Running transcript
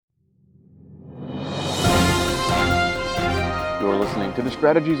You're listening to the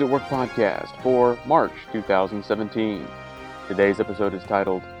Strategies at Work podcast for March 2017. Today's episode is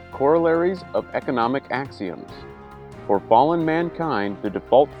titled Corollaries of Economic Axioms. For fallen mankind, the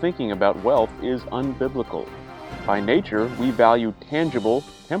default thinking about wealth is unbiblical. By nature, we value tangible,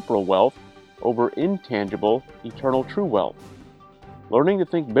 temporal wealth over intangible, eternal true wealth. Learning to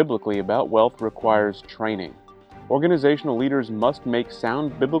think biblically about wealth requires training. Organizational leaders must make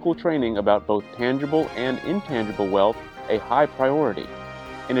sound biblical training about both tangible and intangible wealth a high priority.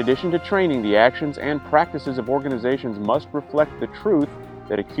 In addition to training, the actions and practices of organizations must reflect the truth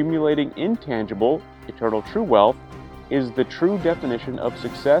that accumulating intangible, eternal true wealth is the true definition of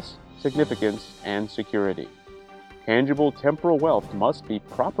success, significance, and security. Tangible temporal wealth must be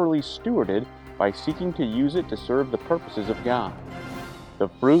properly stewarded by seeking to use it to serve the purposes of God.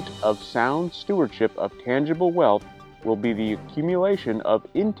 The fruit of sound stewardship of tangible wealth will be the accumulation of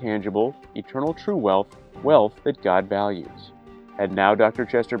intangible, eternal true wealth that God values. And now Dr.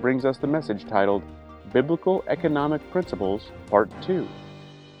 Chester brings us the message titled Biblical Economic Principles, Part 2.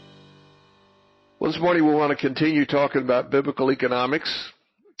 Well, this morning we want to continue talking about biblical economics.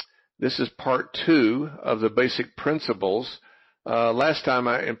 This is Part 2 of the basic principles. Last time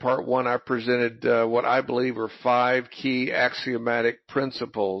in Part 1 I presented what I believe are 5 key axiomatic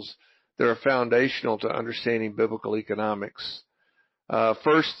principles that are foundational to understanding biblical economics.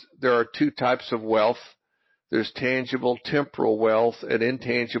 First, there are 2 types of wealth. There's tangible temporal wealth and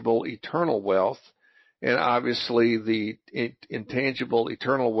intangible eternal wealth. And obviously the intangible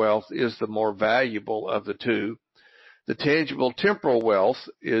eternal wealth is the more valuable of the 2. The tangible temporal wealth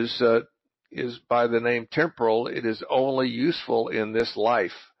is by the name temporal. It is only useful in this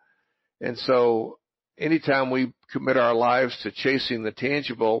life. And so anytime we commit our lives to chasing the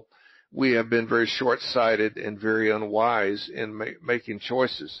tangible, we have been very short-sighted and very unwise in making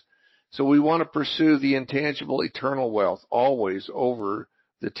choices. So we want to pursue the intangible eternal wealth always over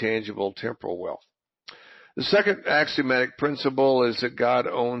the tangible temporal wealth. The second axiomatic principle is that God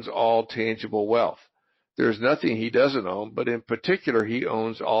owns all tangible wealth. There's nothing he doesn't own, but in particular, he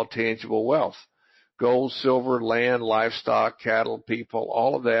owns all tangible wealth. Gold, silver, land, livestock, cattle, people,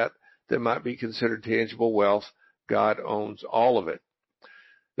 all of that might be considered tangible wealth. God owns all of it.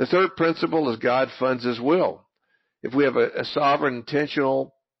 The third principle is God funds his will. If we have a sovereign,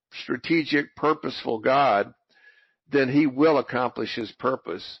 intentional, strategic, purposeful God, then he will accomplish his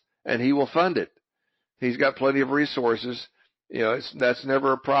purpose and he will fund it. He's got plenty of resources. That's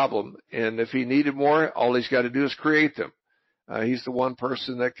never a problem. And if he needed more, all he's got to do is create them. He's the one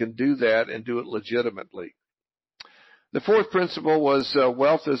person that can do that and do it legitimately. The fourth principle was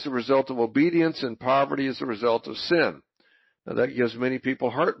wealth is the result of obedience and poverty is the result of sin. Now that gives many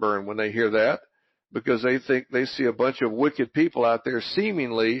people heartburn when they hear that because they think they see a bunch of wicked people out there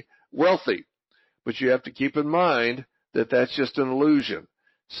seemingly wealthy. But you have to keep in mind that that's just an illusion.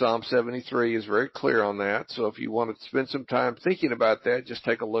 Psalm 73 is very clear on that. So if you want to spend some time thinking about that, just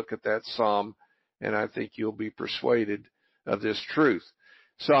take a look at that psalm, and I think you'll be persuaded of this truth.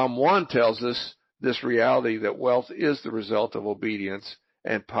 Psalm 1 tells us this reality that wealth is the result of obedience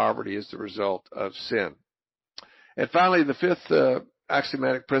and poverty is the result of sin. And finally, the fifth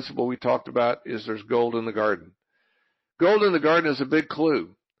axiomatic principle we talked about is there's gold in the garden. Gold in the garden is a big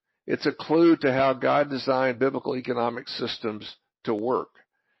clue. It's a clue to how God designed biblical economic systems to work.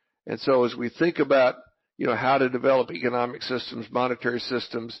 And so as we think about, how to develop economic systems, monetary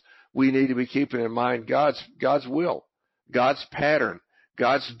systems, we need to be keeping in mind God's will, God's pattern,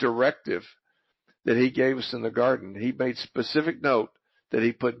 God's directive that he gave us in the garden. He made specific note that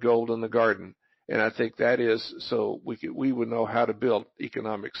he put gold in the garden. And I think that is so we would know how to build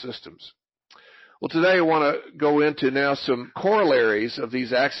economic systems. Well, today I want to go into now some corollaries of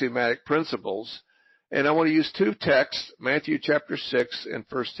these axiomatic principles. And I want to use 2 texts, Matthew chapter 6 and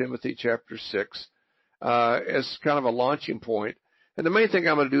 1 Timothy chapter 6, as kind of a launching point. And the main thing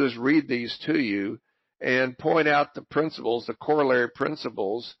I'm going to do is read these to you and point out the principles, the corollary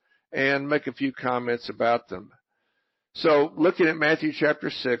principles, and make a few comments about them. So looking at Matthew chapter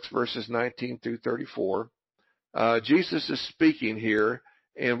 6, verses 19 through 34, Jesus is speaking here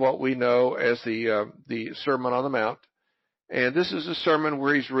in what we know as the Sermon on the Mount. And this is a sermon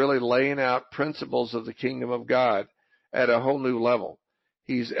where he's really laying out principles of the kingdom of God at a whole new level.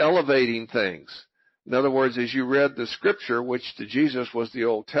 He's elevating things. In other words, as you read the scripture, which to Jesus was the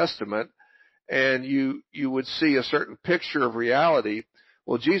Old Testament, and you would see a certain picture of reality,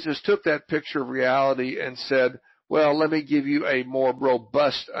 well, Jesus took that picture of reality and said, well, let me give you a more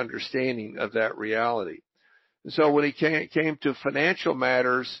robust understanding of that reality. And so when he came to financial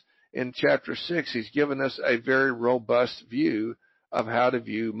matters in chapter 6, he's given us a very robust view of how to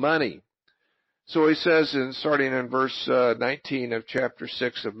view money. So he says, starting in verse 19 of chapter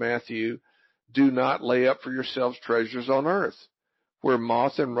 6 of Matthew, do not lay up for yourselves treasures on earth, where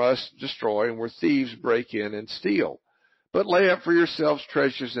moth and rust destroy and where thieves break in and steal. But lay up for yourselves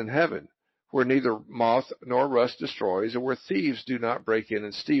treasures in heaven, where neither moth nor rust destroys and where thieves do not break in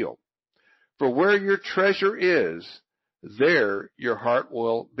and steal. For where your treasure is, there your heart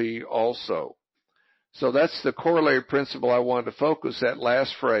will be also. So that's the corollary principle I wanted to focus, that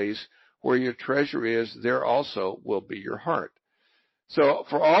last phrase, where your treasure is, there also will be your heart. So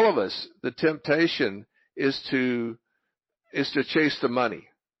for all of us, the temptation is to chase the money.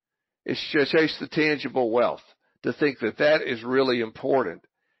 It's to chase the tangible wealth, to think that that is really important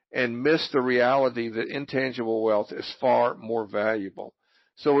and miss the reality that intangible wealth is far more valuable.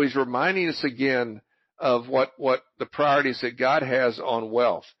 So he's reminding us again of what the priorities that God has on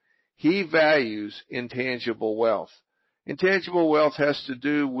wealth. He values intangible wealth. Intangible wealth has to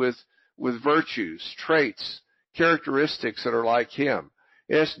do with virtues, traits, characteristics that are like him.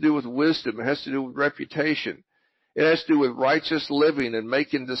 It has to do with wisdom. It has to do with reputation. It has to do with righteous living and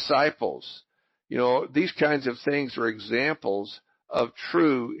making disciples. You know, these kinds of things are examples of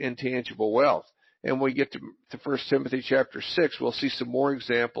true intangible wealth. And when we get to 1 Timothy chapter 6, we'll see some more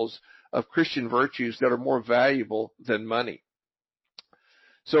examples of Christian virtues that are more valuable than money.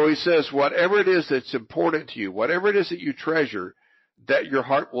 So he says, whatever it is that's important to you, whatever it is that you treasure, that your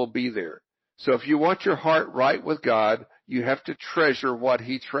heart will be there. So if you want your heart right with God, you have to treasure what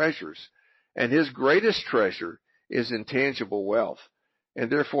he treasures. And his greatest treasure is intangible wealth.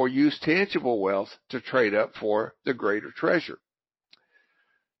 And therefore use tangible wealth to trade up for the greater treasure.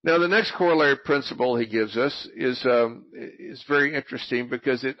 Now the next corollary principle he gives us is very interesting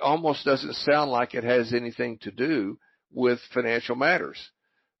because it almost doesn't sound like it has anything to do with financial matters.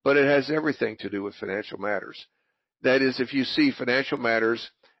 But it has everything to do with financial matters. That is, if you see financial matters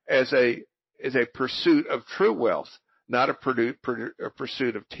as a pursuit of true wealth, not a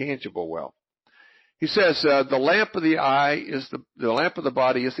pursuit of tangible wealth. He says, the lamp of the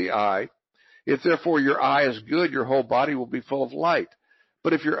body is the eye. If therefore your eye is good, your whole body will be full of light.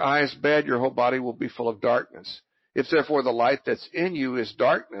 But if your eye is bad, your whole body will be full of darkness. If therefore the light that's in you is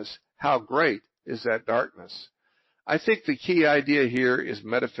darkness, how great is that darkness? I think the key idea here is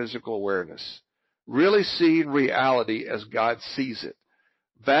metaphysical awareness. Really seeing reality as God sees it.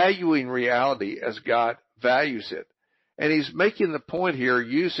 Valuing reality as God values it. And he's making the point here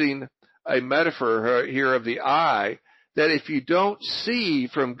using a metaphor here of the eye, that if you don't see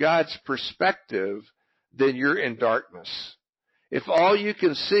from God's perspective, then you're in darkness. If all you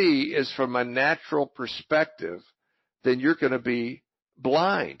can see is from a natural perspective, then you're going to be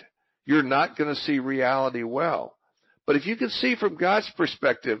blind. You're not going to see reality well. But if you can see from God's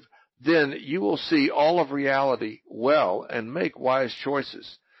perspective, then you will see all of reality well and make wise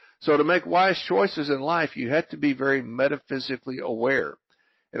choices. So to make wise choices in life, you have to be very metaphysically aware.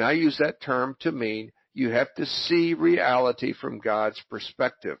 And I use that term to mean you have to see reality from God's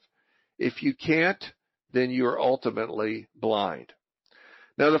perspective. If you can't, then you are ultimately blind.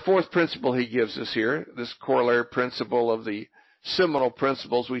 Now the fourth principle he gives us here, this corollary principle of the seminal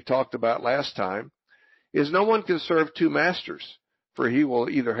principles we talked about last time, is no one can serve two masters, for he will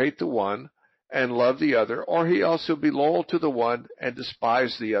either hate the one and love the other, or he also be loyal to the one and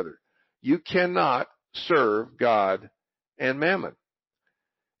despise the other. You cannot serve God and mammon.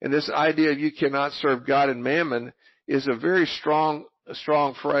 And this idea of you cannot serve God and mammon is a very strong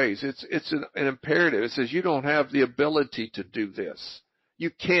phrase. It's an imperative. It says you don't have the ability to do this. You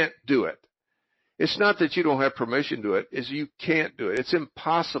can't do it. It's not that you don't have permission to do it. It's you can't do it. It's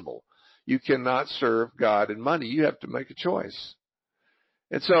impossible. You cannot serve God and money. You have to make a choice.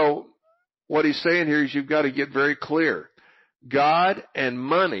 And so what he's saying here is you've got to get very clear. God and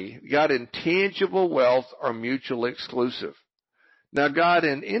money, God and tangible wealth are mutually exclusive. Now, God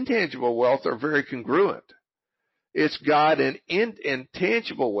and intangible wealth are very congruent. It's God and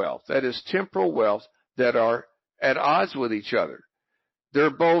intangible wealth, that is temporal wealth, that are at odds with each other. They're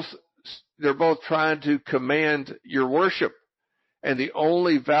both trying to command your worship, and the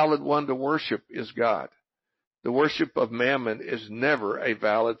only valid one to worship is God. The worship of mammon is never a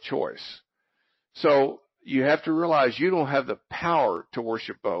valid choice. So you have to realize you don't have the power to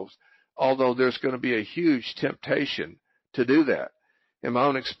worship both, although there's going to be a huge temptation to do that. In my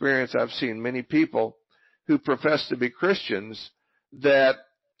own experience, I've seen many people who profess to be Christians that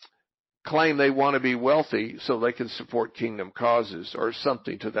claim they want to be wealthy so they can support kingdom causes or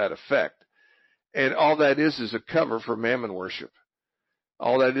something to that effect. And all that is a cover for mammon worship.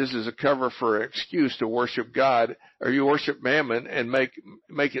 All that is a cover for an excuse to worship God, or you worship mammon and make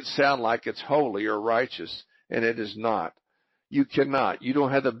it sound like it's holy or righteous, and it is not. You cannot. You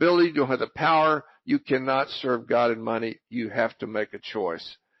don't have the ability, you don't have the power. You cannot serve God and money. You have to make a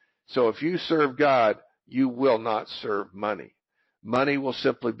choice. So if you serve God, you will not serve money. Money will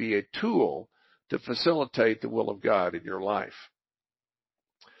simply be a tool to facilitate the will of God in your life.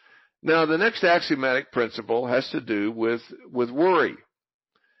 Now, the next axiomatic principle has to do with worry,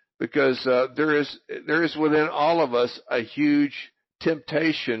 because there is within all of us a huge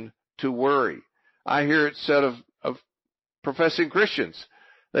temptation to worry. I hear it said of professing Christians.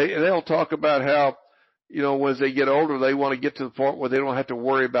 They'll talk about how, as they get older, they want to get to the point where they don't have to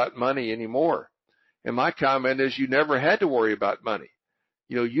worry about money anymore. And my comment is, you never had to worry about money.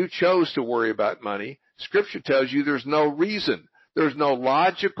 You chose to worry about money. Scripture tells you there's no reason. There's no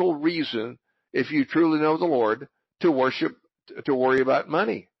logical reason, if you truly know the Lord, to worry about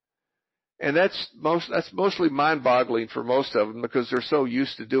money. And that's mostly mind-boggling for most of them, because they're so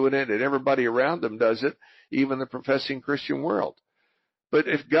used to doing it, and everybody around them does it, even the professing Christian world. But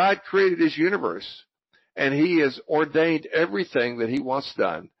if God created His universe, and He has ordained everything that He wants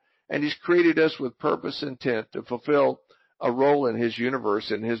done, and He's created us with purpose and intent to fulfill a role in His universe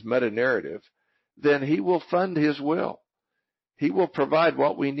and His meta-narrative, then He will fund His will. He will provide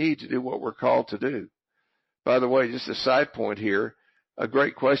what we need to do what we're called to do. By the way, just a side point here, a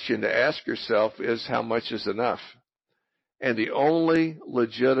great question to ask yourself is, how much is enough? And the only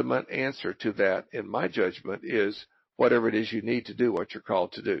legitimate answer to that, in my judgment, is whatever it is you need to do what you're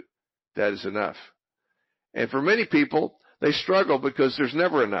called to do. That is enough. And for many people, they struggle because there's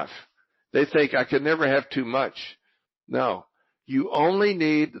never enough. They think, I can never have too much. No, you only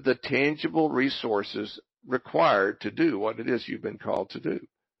need the tangible resources required to do what it is you've been called to do.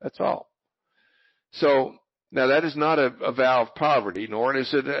 That's all. So, now that is not a vow of poverty, nor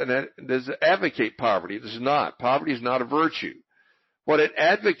does it advocate poverty. It is not. Poverty is not a virtue. What it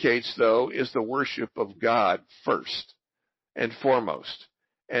advocates, though, is the worship of God first and foremost.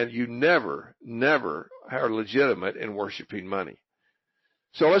 And you never are legitimate in worshiping money.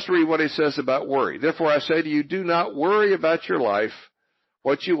 So let's read what he says about worry. Therefore I say to you, do not worry about your life,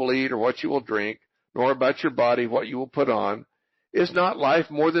 what you will eat or what you will drink, nor about your body, what you will put on. Is not life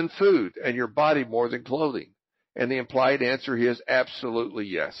more than food, and your body more than clothing? And the implied answer is absolutely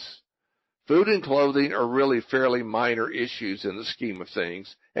yes. Food and clothing are really fairly minor issues in the scheme of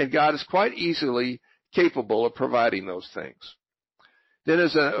things, and God is quite easily capable of providing those things. Then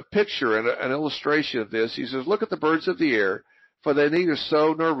as a picture and an illustration of this, he says, look at the birds of the air, for they neither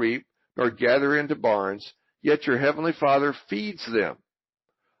sow nor reap nor gather into barns, yet your heavenly Father feeds them.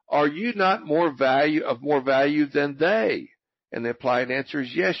 Are you not of more value than they? And the implied answer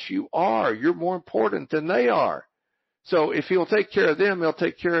is, yes, you are. You're more important than they are. So if He'll take care of them, He'll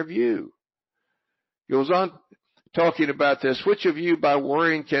take care of you. He goes on talking about this. Which of you by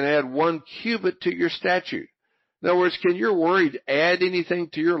worrying can add 1 cubit to your stature? In other words, can your worry add anything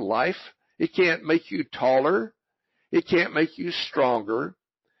to your life? It can't make you taller. It can't make you stronger.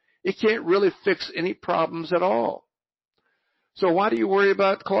 It can't really fix any problems at all. So why do you worry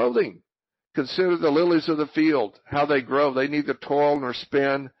about clothing? Consider the lilies of the field, how they grow. They neither toil nor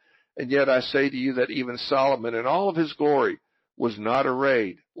spin. And yet I say to you that even Solomon in all of his glory was not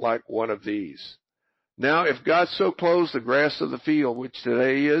arrayed like one of these. Now, if God so clothes the grass of the field, which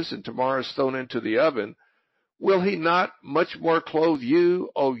today is and tomorrow is thrown into the oven, will He not much more clothe you,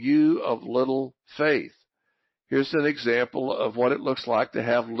 O you of little faith? Here's an example of what it looks like to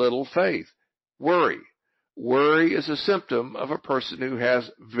have little faith. Worry. Worry is a symptom of a person who has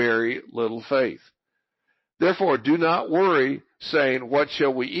very little faith. Therefore, do not worry, saying, what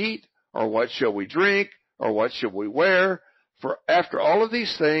shall we eat, or what shall we drink, or what shall we wear? For after all of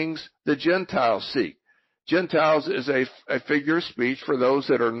these things, the Gentiles seek. Gentiles is a figure of speech for those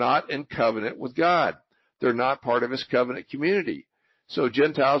that are not in covenant with God. They're not part of His covenant community. So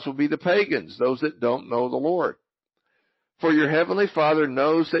Gentiles will be the pagans, those that don't know the Lord. For your heavenly Father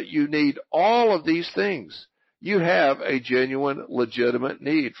knows that you need all of these things. You have a genuine, legitimate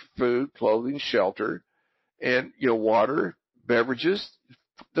need for food, clothing, shelter, and water, beverages.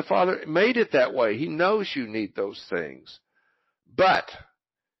 The Father made it that way. He knows you need those things. But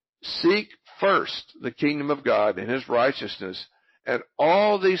seek first the kingdom of God and His righteousness, and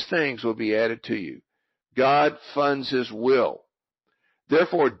all these things will be added to you. God funds His will.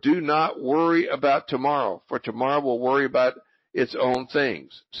 Therefore, do not worry about tomorrow, for tomorrow will worry about its own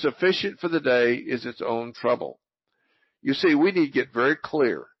things. Sufficient for the day is its own trouble. You see, we need to get very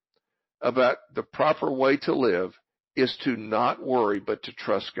clear about the proper way to live is to not worry, but to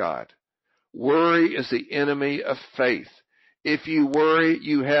trust God. Worry is the enemy of faith. If you worry,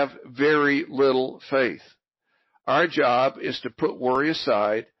 you have very little faith. Our job is to put worry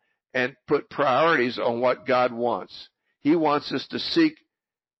aside and put priorities on what God wants. He wants us to seek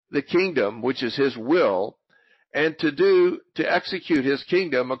the kingdom, which is his will, and to execute his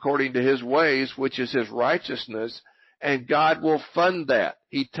kingdom according to his ways, which is his righteousness, and God will fund that.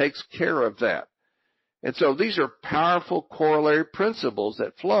 He takes care of that. And so these are powerful corollary principles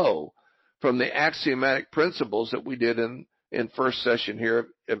that flow from the axiomatic principles that we did in first session here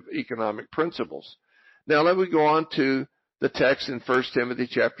of economic principles. Now let me go on to the text in 1 Timothy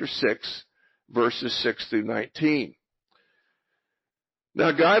chapter 6, verses 6 through 19.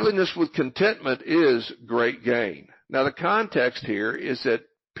 Now, godliness with contentment is great gain. Now, the context here is that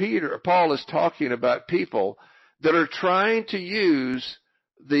Paul is talking about people that are trying to use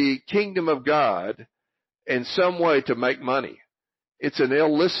the kingdom of God in some way to make money. It's an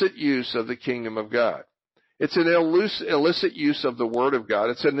illicit use of the kingdom of God. It's an illicit use of the word of God.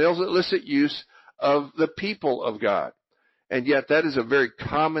 It's an illicit use of the people of God. And yet that is a very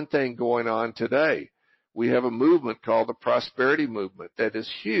common thing going on today. We have a movement called the prosperity movement that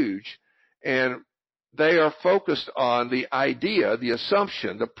is huge, and they are focused on the idea, the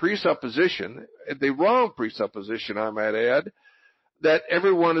assumption, the presupposition, the wrong presupposition, I might add, that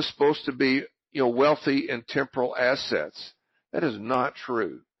everyone is supposed to be, wealthy in temporal assets. That is not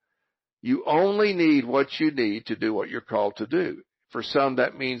true. You only need what you need to do what you're called to do. For some,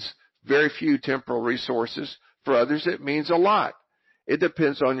 that means very few temporal resources. For others, it means a lot. It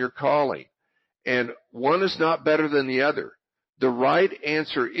depends on your calling. And one is not better than the other. The right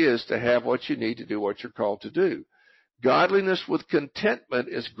answer is to have what you need to do what you're called to do. Godliness with contentment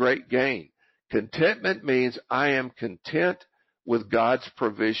is great gain. Contentment means I am content with God's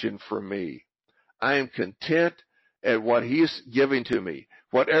provision for me. I am content at what He's giving to me.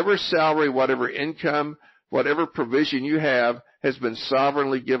 Whatever salary, whatever income, whatever provision you have has been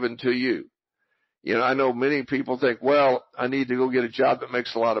sovereignly given to you. I know many people think, well, I need to go get a job that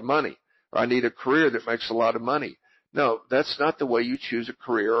makes a lot of money, or I need a career that makes a lot of money. No, that's not the way you choose a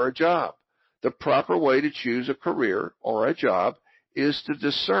career or a job. The proper way to choose a career or a job is to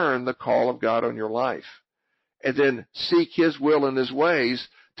discern the call of God on your life, and then seek His will and His ways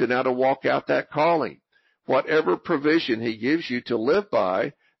to walk out that calling. Whatever provision He gives you to live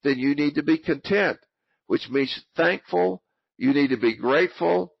by, then you need to be content, which means thankful, you need to be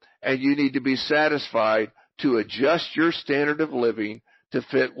grateful, and you need to be satisfied to adjust your standard of living to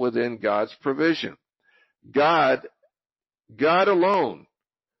fit within God's provision. God alone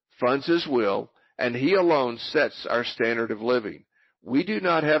funds His will, and He alone sets our standard of living. We do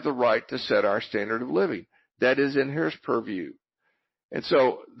not have the right to set our standard of living. That is in His purview. And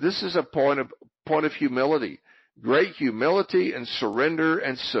so this is a point of humility, great humility and surrender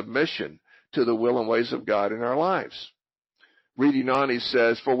and submission to the will and ways of God in our lives. Reading on, he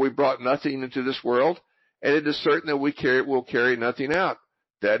says, "For we brought nothing into this world, and it is certain that we'll carry nothing out."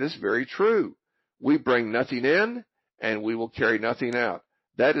 That is very true. We bring nothing in, and we will carry nothing out.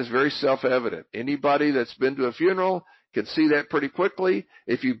 That is very self-evident. Anybody that's been to a funeral can see that pretty quickly.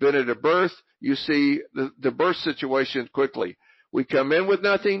 If you've been at a birth, you see the birth situation quickly. We come in with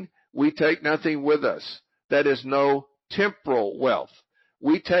nothing, we take nothing with us. That is no temporal wealth.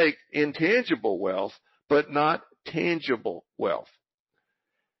 We take intangible wealth, but not tangible wealth.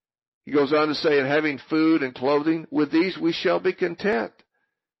 He goes on to say, "And having food and clothing, with these we shall be content."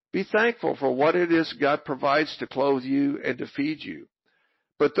 Be thankful for what it is God provides to clothe you and to feed you.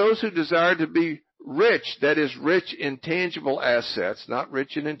 But those who desire to be rich, that is rich in tangible assets, not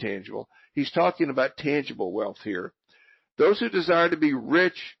rich in intangible. He's talking about tangible wealth here. Those who desire to be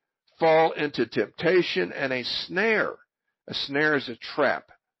rich fall into temptation and a snare. A snare is a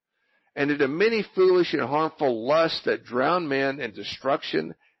trap. And into many foolish and harmful lusts that drown men in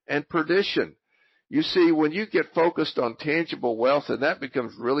destruction and perdition. You see, when you get focused on tangible wealth and that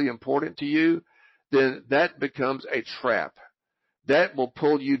becomes really important to you, then that becomes a trap. That will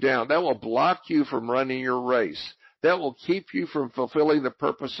pull you down. That will block you from running your race. That will keep you from fulfilling the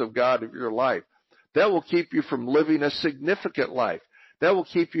purpose of God of your life. That will keep you from living a significant life. That will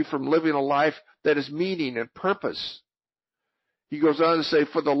keep you from living a life that is meaning and purpose. He goes on to say,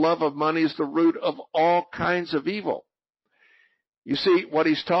 "For the love of money is the root of all kinds of evil." You see, what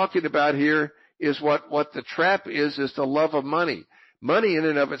he's talking about here is what the trap is the love of money. Money in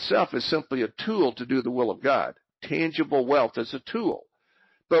and of itself is simply a tool to do the will of God. Tangible wealth is a tool.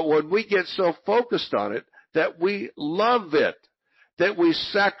 But when we get so focused on it that we love it, that we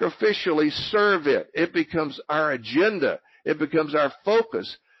sacrificially serve it, it becomes our agenda, it becomes our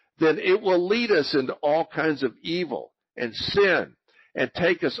focus, then it will lead us into all kinds of evil and sin and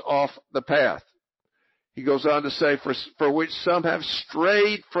take us off the path. He goes on to say, for which some have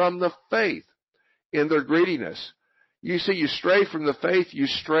strayed from the faith in their greediness. You see, you stray from the faith, you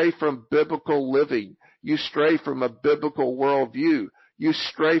stray from biblical living. You stray from a biblical worldview. You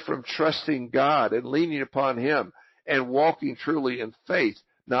stray from trusting God and leaning upon Him and walking truly in faith,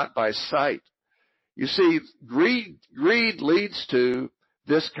 not by sight. You see, greed leads to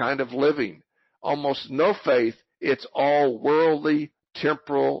this kind of living. Almost no faith. It's all worldly,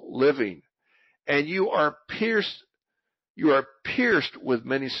 temporal living. And you are pierced with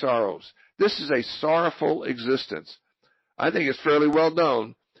many sorrows. This is a sorrowful existence. I think it's fairly well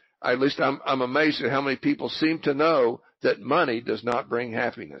known. At least I'm amazed at how many people seem to know that money does not bring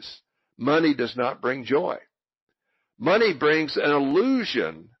happiness. Money does not bring joy. Money brings an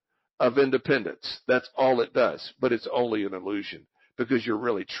illusion of independence. That's all it does. But it's only an illusion because you're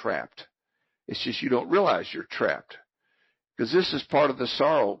really trapped. It's just you don't realize you're trapped. Because this is part of the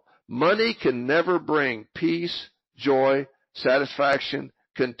sorrow. Money can never bring peace, joy, satisfaction,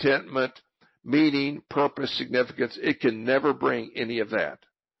 contentment, meaning, purpose, significance. It can never bring any of that.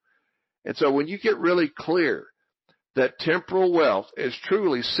 And so when you get really clear that temporal wealth is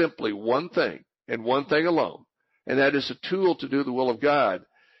truly simply one thing and one thing alone, and that is a tool to do the will of God,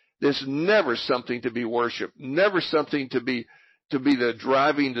 there's never something to be worshiped, never something to be the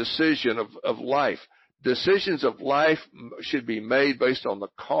driving decision of life. Decisions of life should be made based on the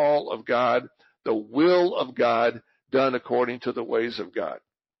call of God, the will of God, done according to the ways of God.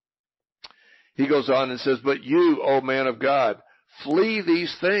 He goes on and says, but you, O man of God, flee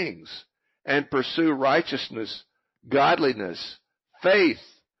these things and pursue righteousness, godliness, faith,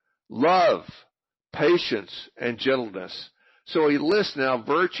 love, patience, and gentleness. So he lists now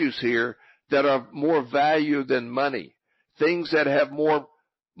virtues here that are more value than money, things that have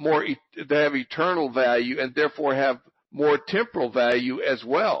that have eternal value and therefore have more temporal value as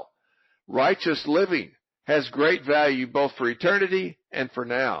well. Righteous living has great value both for eternity and for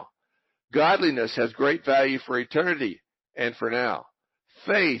now. Godliness has great value for eternity and for now.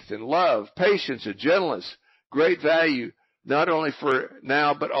 Faith and love, patience and gentleness, great value not only for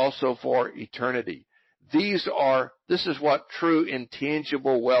now but also for eternity. This is what true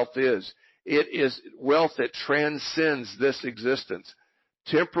intangible wealth is. It is wealth that transcends this existence.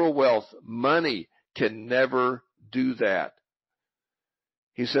 Temporal wealth, money, can never do that.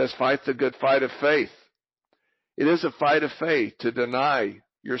 He says, fight the good fight of faith. It is a fight of faith to deny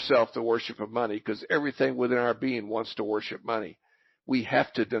yourself the worship of money, because everything within our being wants to worship money. We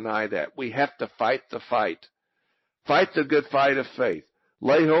have to deny that. We have to fight the fight. Fight the good fight of faith.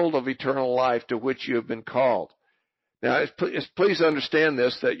 Lay hold of eternal life to which you have been called. Now, please understand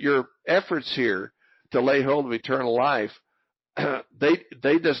this, that your efforts here to lay hold of eternal life,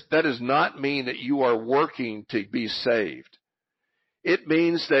 that does not mean that you are working to be saved. It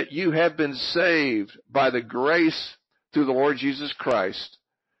means that you have been saved by the grace through the Lord Jesus Christ,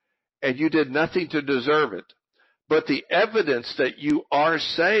 and you did nothing to deserve it. But the evidence that you are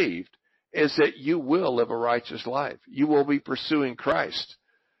saved is that you will live a righteous life. You will be pursuing Christ.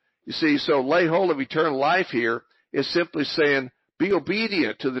 You see, so lay hold of eternal life here is simply saying, be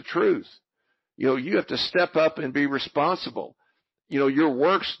obedient to the truth. You have to step up and be responsible. Your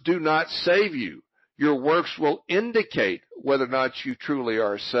works do not save you. Your works will indicate whether or not you truly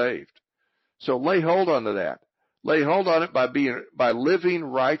are saved. So lay hold on to that. Lay hold on it by living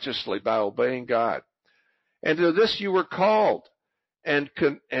righteously, by obeying God. And to this you were called, and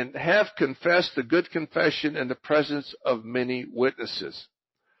have confessed the good confession in the presence of many witnesses.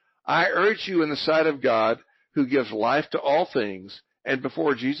 I urge you in the sight of God, who gives life to all things, and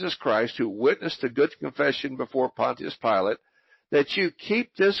before Jesus Christ, who witnessed the good confession before Pontius Pilate, that you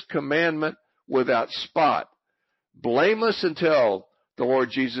keep this commandment without spot, blameless until the Lord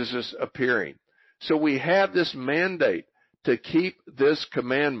Jesus is appearing. So we have this mandate to keep this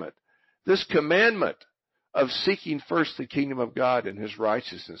commandment of seeking first the kingdom of God and His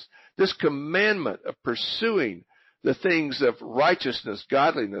righteousness, this commandment of pursuing the things of righteousness,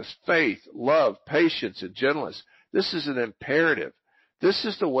 godliness, faith, love, patience, and gentleness. This is an imperative. This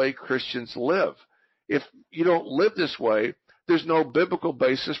is the way Christians live. If you don't live this way, there's no biblical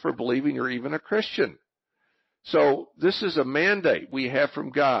basis for believing you're even a Christian. So this is a mandate we have from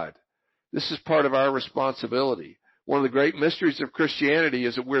God. This is part of our responsibility. One of the great mysteries of Christianity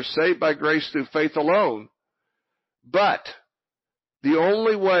is that we're saved by grace through faith alone, but the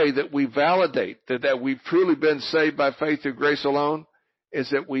only way that we validate that we've truly been saved by faith through grace alone is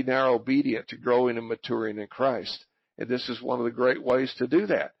that we now are obedient to growing and maturing in Christ. And this is one of the great ways to do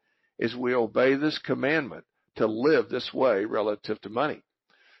that, is we obey this commandment to live this way relative to money.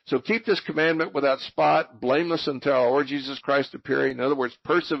 So keep this commandment without spot, blameless until our Lord Jesus Christ appearing. In other words,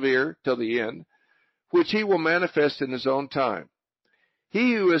 persevere till the end, which He will manifest in His own time.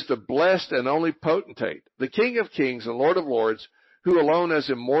 He who is the blessed and only potentate, the King of kings and Lord of lords, who alone has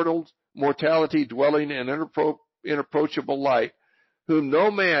immortal mortality dwelling in inapproachable light, whom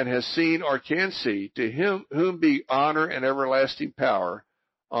no man has seen or can see, to him whom be honor and everlasting power.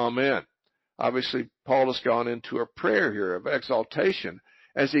 Amen. Obviously, Paul has gone into a prayer here of exaltation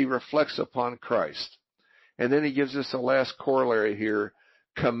as he reflects upon Christ. And then he gives us a last corollary here.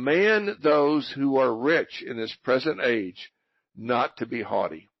 Command those who are rich in this present age not to be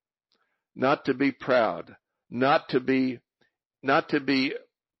haughty, not to be proud, not to be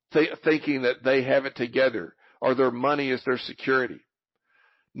thinking that they have it together or their money is their security,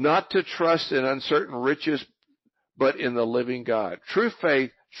 not to trust in uncertain riches, but in the living God. True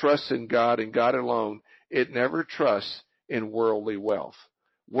faith trusts in God and God alone. It never trusts in worldly wealth.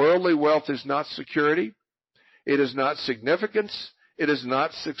 Worldly wealth is not security. It is not significance. It is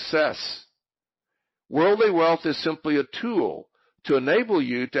not success. Worldly wealth is simply a tool to enable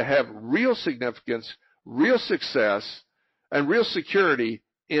you to have real significance, real success, and real security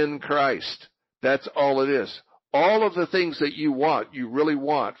in Christ. That's all it is. All of the things that you want, you really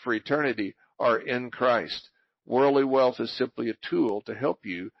want for eternity, are in Christ. Worldly wealth is simply a tool to help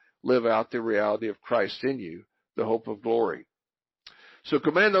you live out the reality of Christ in you, the hope of glory. So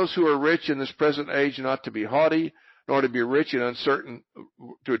command those who are rich in this present age not to be haughty, nor to be rich in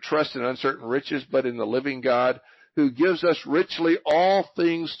to trust in uncertain riches, but in the living God, who gives us richly all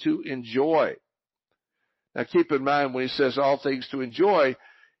things to enjoy. Now keep in mind, when he says all things to enjoy,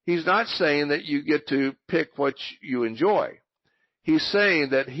 he's not saying that you get to pick what you enjoy. He's saying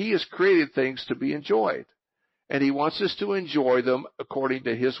that he has created things to be enjoyed, and he wants us to enjoy them according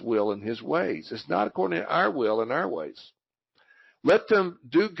to his will and his ways. It's not according to our will and our ways. Let them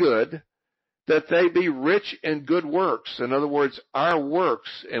do good, that they be rich in good works. In other words, our works,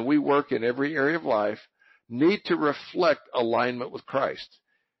 and we work in every area of life, need to reflect alignment with Christ.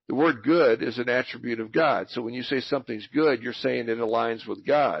 The word good is an attribute of God. So when you say something's good, you're saying it aligns with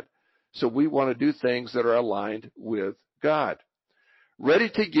God. So we want to do things that are aligned with God. Ready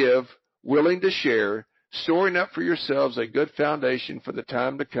to give, willing to share, storing up for yourselves a good foundation for the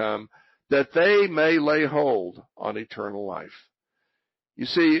time to come, that they may lay hold on eternal life. You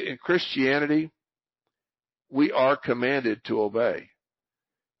see, in Christianity, we are commanded to obey.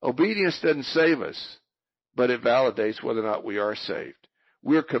 Obedience doesn't save us, but it validates whether or not we are saved.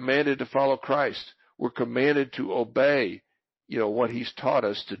 We're commanded to follow Christ. We're commanded to obey, what he's taught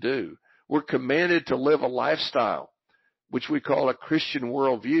us to do. We're commanded to live a lifestyle, which we call a Christian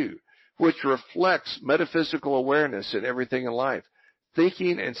worldview, which reflects metaphysical awareness in everything in life,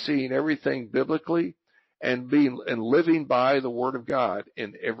 thinking and seeing everything biblically, and living by the Word of God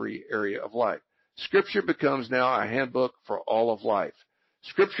in every area of life. Scripture becomes now a handbook for all of life.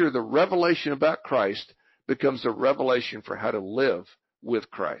 Scripture, the revelation about Christ, becomes a revelation for how to live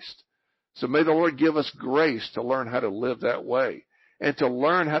with Christ. So may the Lord give us grace to learn how to live that way, and to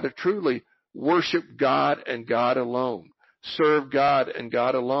learn how to truly worship God and God alone, serve God and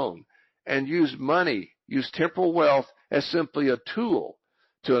God alone, and use money, use temporal wealth as simply a tool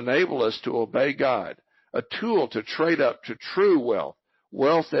to enable us to obey God, a tool to trade up to true wealth,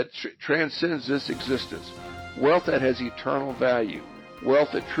 wealth that transcends this existence, wealth that has eternal value, wealth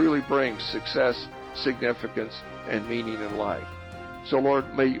that truly brings success, significance, and meaning in life. So,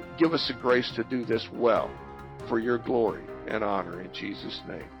 Lord, may you give us the grace to do this well for your glory and honor in Jesus'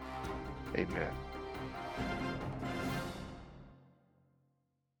 name. Amen.